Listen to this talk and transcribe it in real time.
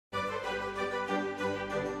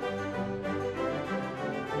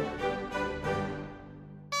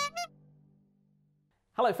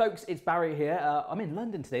Hello folks, it's Barry here. I'm in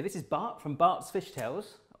London today. This is Bart from Bart's Fish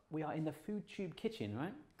Tales. We are in the Food Tube kitchen,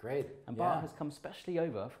 right? Great. And Bart has come specially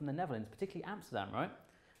over from the Netherlands, particularly Amsterdam, right?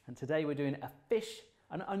 And today we're doing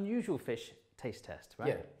an unusual fish taste test,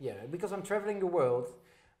 right? Yeah, because I'm traveling the world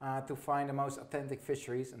to find the most authentic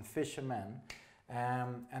fisheries and fishermen.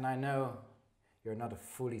 And I know you're not a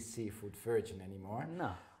fully seafood virgin anymore.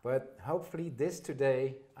 No. But hopefully this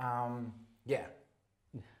today,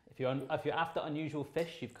 If you're after unusual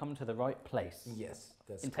fish, you've come to the right place. Yes,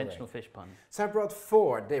 that's Intentional correct. fish pun. So I brought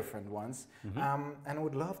 4 different ones, and I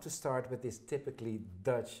would love to start with this typically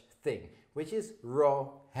Dutch thing, which is raw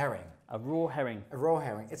herring. A raw herring. A raw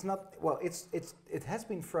herring. It's not, well, it has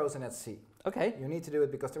been frozen at sea. Okay. You need to do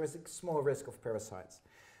it because there is a small risk of parasites.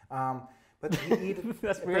 But we eat it.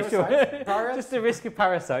 That's reassuring. Just the risk of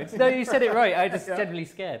parasites. No, you said it right. I just generally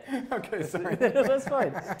scared. Okay, sorry. That's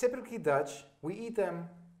fine. Typically Dutch, we eat them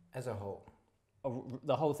as a whole.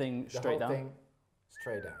 The whole thing straight down? The whole thing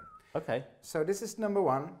straight down. Okay. So this is number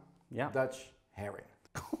 1, Dutch herring.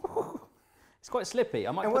 It's quite slippy.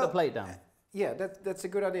 I might put the plate down. Yeah, that's a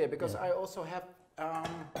good idea because I also have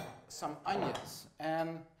some onions.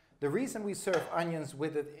 And the reason we serve onions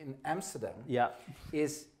with it in Amsterdam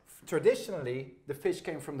is traditionally the fish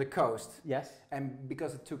came from the coast. Yes. And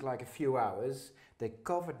because it took like a few hours, they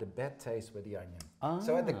covered the bad taste with the onion. Ah.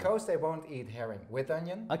 So at the coast they won't eat herring with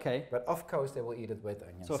onion. Okay. But off coast they will eat it with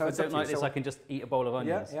onion. So if I don't like this, I can just eat a bowl of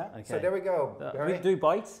onions. Yeah. Okay. So there we go. We do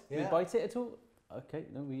bite. Yeah. Do we bite it at all? Okay.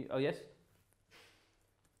 No, oh yes.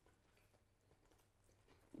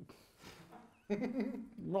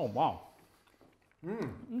 Oh wow.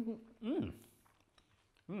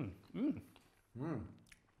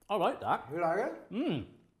 I like that. You like it?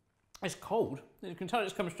 It's cold. You can tell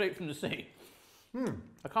it's come straight from the sea.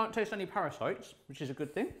 I can't taste any parasites, which is a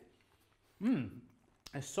good thing.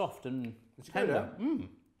 It's soft and tender. Good, huh?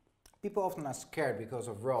 People often are scared because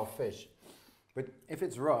of raw fish, but if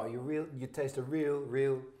it's raw, you taste a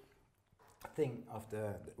real thing of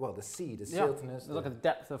the sea, the siltiness. There's like a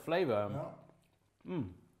depth of flavour. Yeah.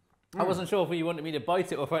 I wasn't sure if you wanted me to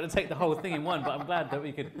bite it or if I had to take the whole thing in one, but I'm glad that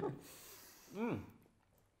we could.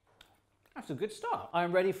 That's a good start.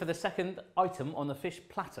 I'm ready for the second item on the fish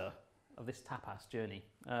platter of this tapas journey.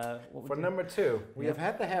 For number 2, we have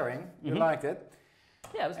had the herring. You liked it.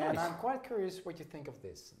 Yeah, it was nice. And I'm quite curious what you think of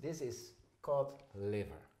this. This is cod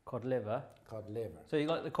liver. Cod liver. Cod liver. So you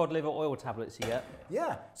like the cod liver oil tablets you get?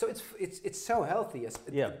 Yeah. So it's so healthy.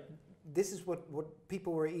 This is what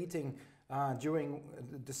people were eating during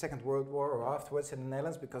the Second World War or afterwards in the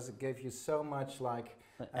Netherlands because it gave you so much like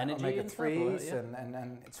energy omega-3s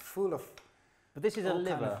and it's full of. But this is a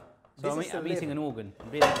liver. So I'm eating an organ.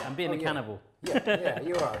 I'm being a cannibal. Yeah,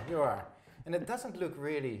 you are. And it doesn't look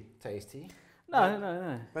really tasty.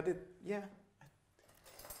 No. But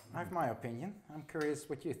I have my opinion. I'm curious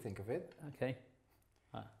what you think of it. Okay.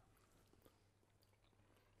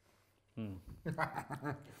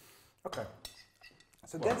 Okay.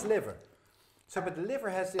 So that's liver. So, but the liver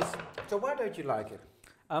has this. So why don't you like it?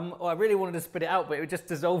 Well, I really wanted to spit it out, but it just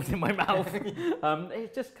dissolved in my mouth.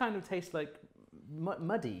 It just kind of tastes like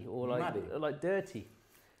muddy or like dirty.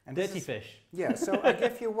 And dirty fish. Yeah. So I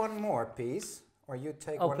give you one more piece, or you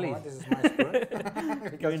take one please. more. This is my spoon.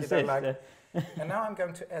 Because you don't like it. And now I'm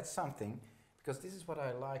going to add something, because this is what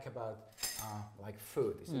I like about like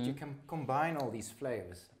food, is that you can combine all these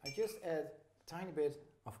flavors. I just add a tiny bit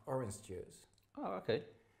of orange juice. Oh, okay.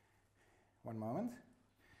 One moment.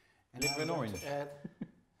 And Liver and orange. To add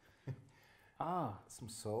some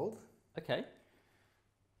salt. Okay.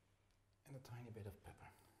 And a tiny bit of pepper.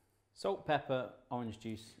 Salt, pepper, orange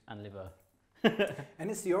juice, and liver. And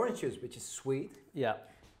it's the orange juice, which is sweet. Yeah.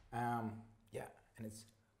 And it's.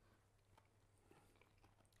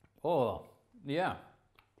 Oh, yeah.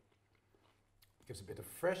 Gives a bit of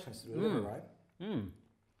freshness to the liver, right?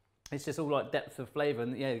 It's just all like depth of flavour,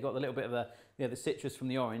 and you've got a little bit of the citrus from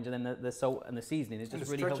the orange, and then the salt and the seasoning is just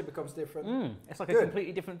really. The structure becomes different. It's like a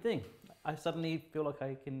completely different thing. I suddenly feel like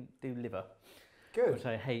I can do liver. Good. Which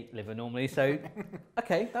I hate liver normally, so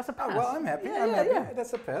okay, that's a pass. Oh, well, I'm happy. Yeah.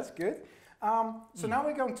 That's a pass. Good. So now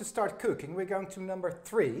we're going to start cooking. We're going to number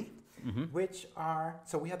 3, which are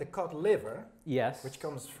we had the cod liver. Yes. Which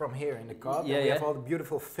comes from here in the cod. Yeah, and we have all the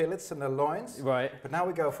beautiful fillets and the loins. Right. But now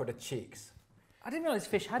we go for the cheeks. I didn't realise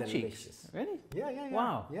fish had Delicious. cheeks. Really? Yeah.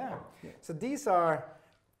 Wow. Yeah. So these are.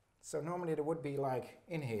 So normally they would be like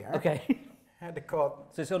in here. Okay. Had the cod.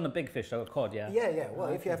 So it's on the big fish, so a cod, yeah. Yeah. Well,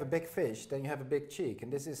 if you have a big fish, then you have a big cheek,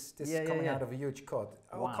 and this is coming out of a huge cod.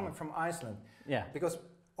 All coming from Iceland. Yeah. Because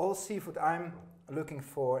all seafood I'm looking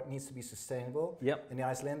for needs to be sustainable. Yep. And the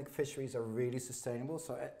Icelandic fisheries are really sustainable.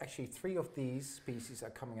 So actually 3 of these species are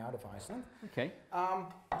coming out of Iceland. Okay.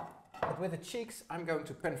 But with the cheeks, I'm going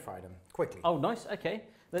to pan fry them quickly. Oh, nice. Okay.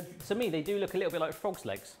 To me, they do look a little bit like frog's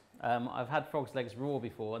legs. I've had frog's legs raw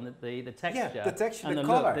before, and the texture. Yeah, the texture, and the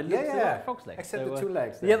colour. Look, they look like frog's legs. Except so, the 2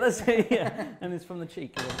 legs. There. Yeah, that's it. Yeah, and it's from the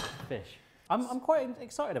cheek of the fish. I'm quite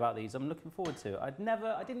excited about these. I'm looking forward to it. I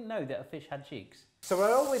didn't know that a fish had cheeks. So what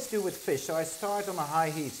I always do with fish, so I start on a high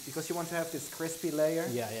heat because you want to have this crispy layer.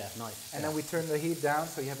 Yeah, nice. And then we turn the heat down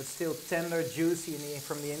so you have it still tender, juicy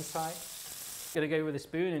from the inside. Gonna go with a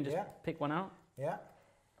spoon and just pick one out. Yeah.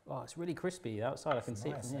 Oh, it's really crispy outside. I can see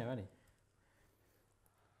it from here already.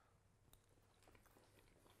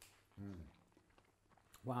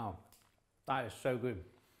 Wow, that is so good.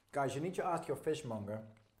 Guys, you need to ask your fishmonger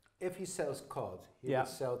if he sells cod, he would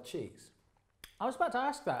sell cheeks. I was about to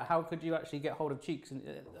ask that. How could you actually get hold of cheeks?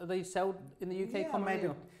 Are they sold in the UK? Yeah, maybe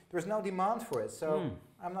there's no demand for it, so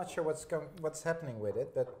I'm not sure what's happening with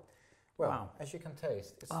it. But well, as you can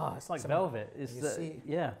taste, it's like velvet.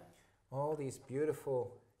 Yeah. All these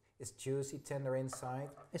beautiful. It's juicy, tender inside.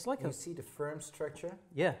 It's like you see the firm structure.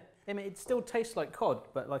 Yeah, I mean it still tastes like cod,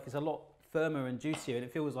 but like it's a lot firmer and juicier, and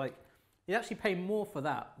it feels like you actually pay more for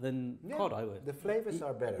that than cod. I would. The flavors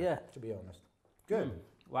are better. Yeah. To be honest. Good.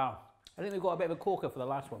 Wow. I think we've got a bit of a corker for the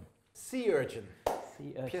last one. Sea urchin.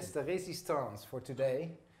 Pièce de résistance for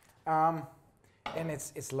today. And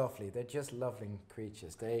it's lovely. They're just lovely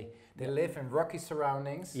creatures. They live in rocky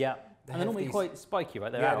surroundings. Yeah. And they're normally quite spiky,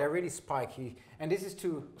 right? They're really spiky. And this is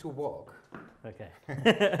to walk. Okay.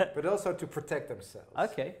 But also to protect themselves.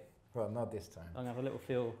 Okay. Well, not this time. I'm going to have a little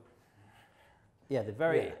feel. Yeah, they're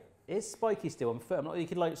very... It's spiky still and firm. You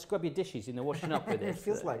could like scrub your dishes, washing up with it. It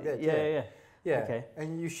feels like that. Yeah. Okay.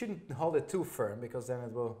 And you shouldn't hold it too firm because then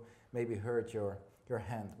it will maybe hurt your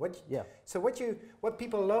hand. So what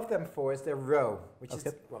people love them for is their roe, which is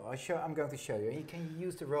I'm going to show you. You can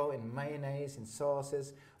use the roe in mayonnaise, in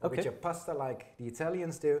sauces, or with your pasta like the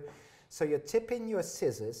Italians do. So you tip in your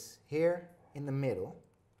scissors here in the middle.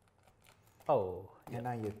 Oh. And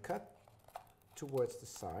now you cut towards the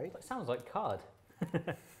side. That sounds like card.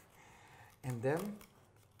 And then,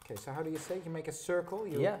 so how do you say? You make a circle.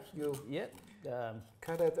 You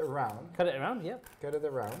cut it around. Cut it around, yeah. Cut it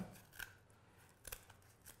around.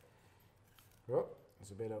 Oh, there's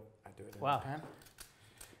a bit of, I do it in the pan.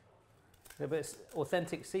 A bit of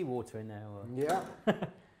authentic seawater in there. Or? Yeah. And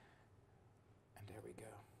there we go.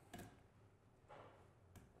 And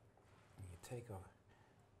you take out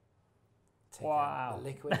the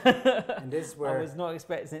liquid. And this is where... I was not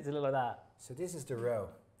expecting it to look like that. So this is the roe.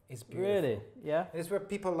 It's beautiful. Really? Yeah? This is where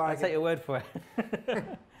people like I'll take your word for it.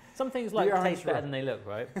 Some things taste better than they look,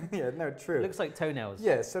 right? Yeah, no, true. It looks like toenails.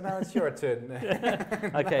 Yeah, so now it's your turn.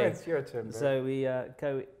 Okay. Now it's your turn. Bro. So we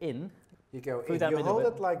go in. You go in. You hold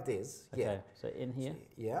it like this. Okay. Yeah. So in here.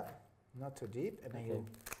 So, not too deep. And then you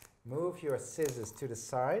move your scissors to the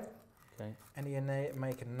side. Okay. And you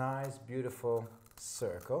make a nice, beautiful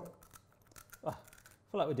circle. Oh, I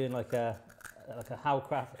feel like we're doing like a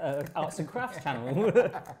arts and crafts channel.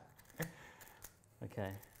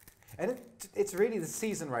 Okay. And it's really the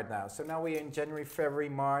season right now. So now we're in January, February,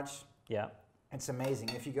 March. Yeah. It's amazing.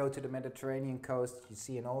 If you go to the Mediterranean coast, you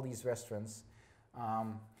see in all these restaurants,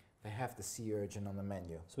 they have the sea urchin on the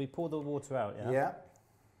menu. So we pour the water out, yeah? Yeah.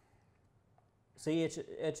 So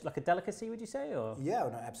it's like a delicacy, would you say? Or? Yeah,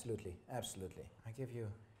 no, absolutely. Absolutely. I give you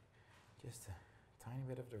just a tiny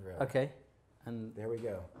bit of the roe. Okay. And there we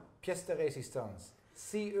go. Pièce de résistance.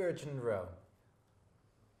 Sea urchin roe.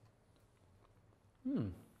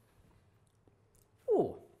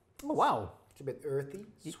 Oh, wow. It's a bit earthy,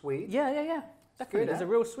 sweet. Yeah. Definitely. There's a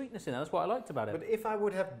real sweetness in it. That's what I liked about it. But if I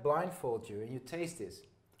would have blindfolded you and you taste this,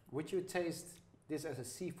 would you taste this as a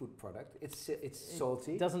seafood product? It's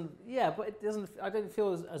salty. It doesn't. Yeah, but it doesn't. I don't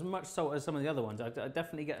feel as much salt as some of the other ones. I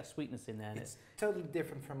definitely get a sweetness in there. It's totally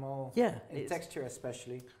different from all. Yeah. In texture,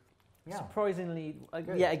 especially. Yeah. Surprisingly,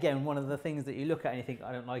 yet again, one of the things that you look at and you think,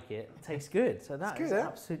 I don't like it, tastes good. So that is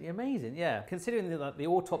absolutely amazing. Yeah. Considering the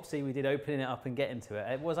autopsy we did opening it up and getting to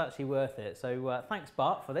it, it was actually worth it. So thanks,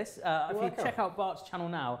 Bart, for this. If you check out Bart's channel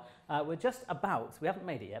now, we haven't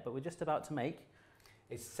made it yet, but we're just about to make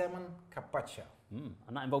a salmon carpaccio.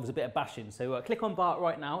 And that involves a bit of bashing. So click on Bart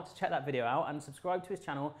right now to check that video out and subscribe to his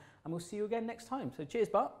channel. And we'll see you again next time. So cheers,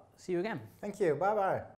 Bart. See you again. Thank you. Bye-bye.